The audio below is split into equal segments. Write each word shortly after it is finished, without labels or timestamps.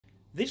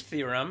This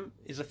theorem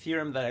is a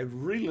theorem that I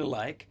really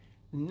like,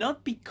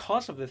 not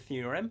because of the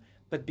theorem,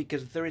 but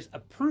because there is a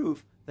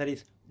proof that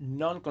is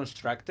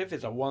non-constructive.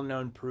 It's a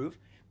well-known proof,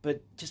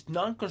 but just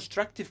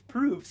non-constructive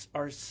proofs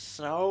are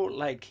so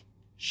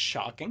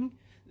shocking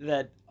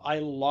that I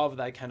love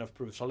that kind of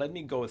proof. So let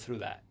me go through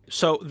that.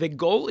 So the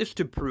goal is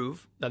to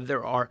prove that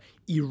there are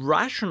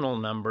irrational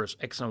numbers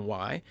x and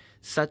y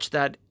such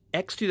that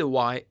x to the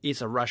y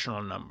is a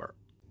rational number.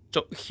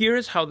 So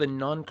here's how the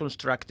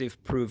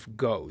non-constructive proof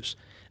goes.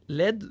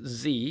 Let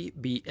z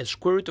be a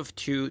square root of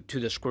 2 to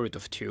the square root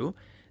of 2,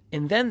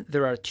 and then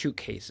there are two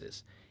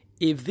cases.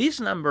 If this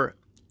number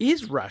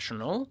is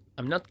rational,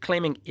 I'm not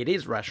claiming it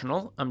is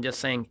rational, I'm just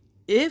saying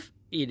if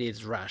it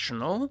is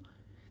rational,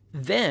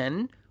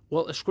 then,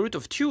 well, a square root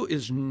of 2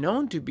 is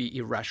known to be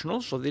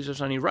irrational, so this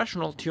is an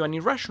irrational to an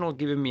irrational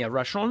giving me a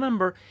rational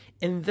number,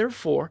 and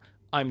therefore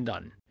I'm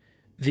done.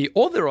 The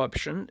other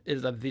option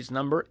is that this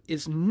number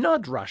is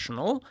not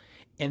rational,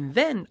 and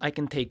then I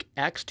can take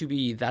x to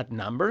be that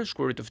number,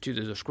 square root of 2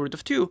 to the square root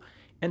of 2,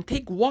 and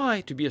take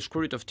y to be a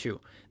square root of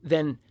 2.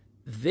 Then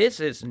this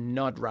is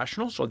not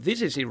rational, so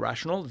this is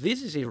irrational,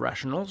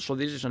 so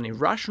this is an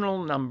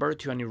irrational number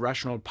to an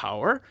irrational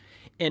power,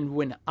 and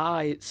when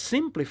I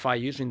simplify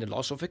using the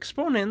laws of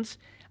exponents,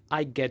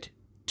 I get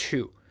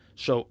 2.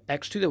 So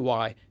x to the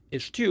y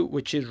is 2,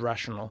 which is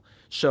rational.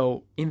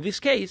 So in this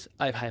case,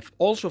 I have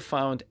also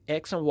found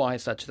x and y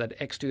such that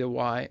x to the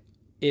y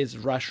is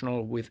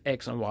rational with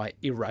x and y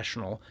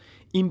irrational.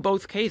 In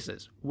both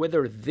cases,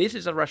 whether this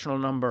is a rational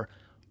number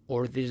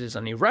or this is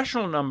an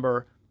irrational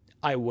number,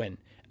 I win.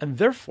 And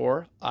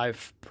therefore,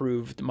 I've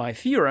proved my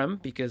theorem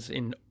because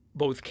in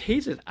both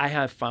cases, I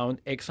have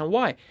found x and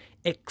y,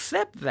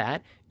 except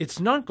that it's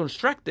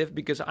non-constructive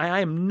because I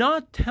am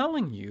not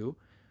telling you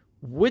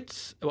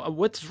what's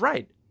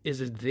right.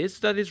 Is it this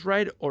that is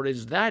right or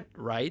is that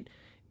right?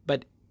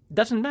 But it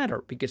doesn't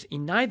matter because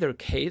in either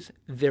case,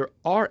 there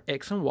are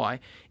x and y,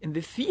 and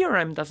the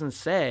theorem doesn't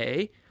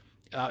say,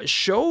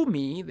 show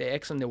me the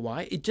x and the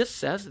y. It just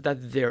says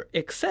that they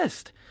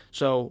exist.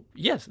 So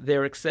yes,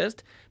 they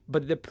exist,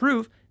 but the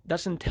proof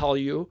doesn't tell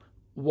you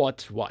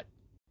what's what.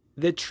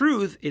 The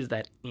truth is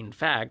that, in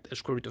fact, a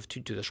square root of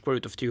 2 to the square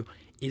root of 2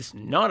 is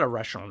not a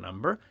rational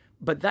number,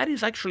 but that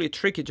is actually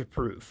tricky to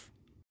prove.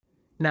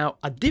 Now,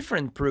 a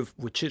different proof,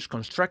 which is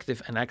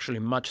constructive and actually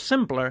much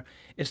simpler,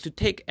 is to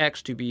take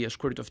x to be a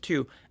square root of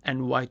 2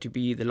 and y to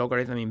be the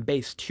logarithm in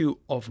base 2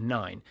 of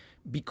 9.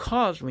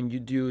 Because when you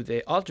do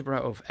the algebra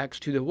of x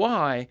to the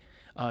y,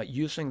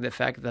 using the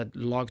fact that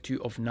log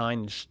 2 of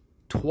 9 is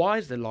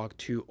twice the log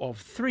 2 of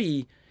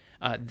 3,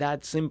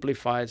 that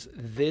simplifies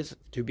this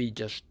to be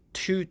just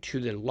 2 to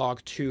the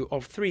log 2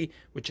 of 3,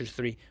 which is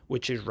 3,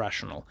 which is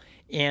rational.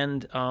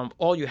 And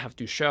all you have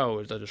to show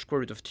is that the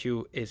square root of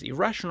 2 is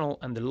irrational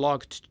and the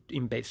log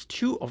in base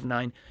 2 of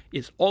 9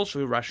 is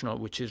also irrational,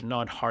 which is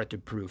not hard to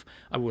prove.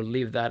 I will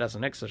leave that as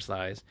an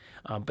exercise,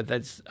 but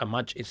that's a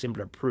much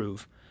simpler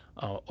proof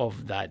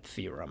of that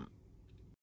theorem.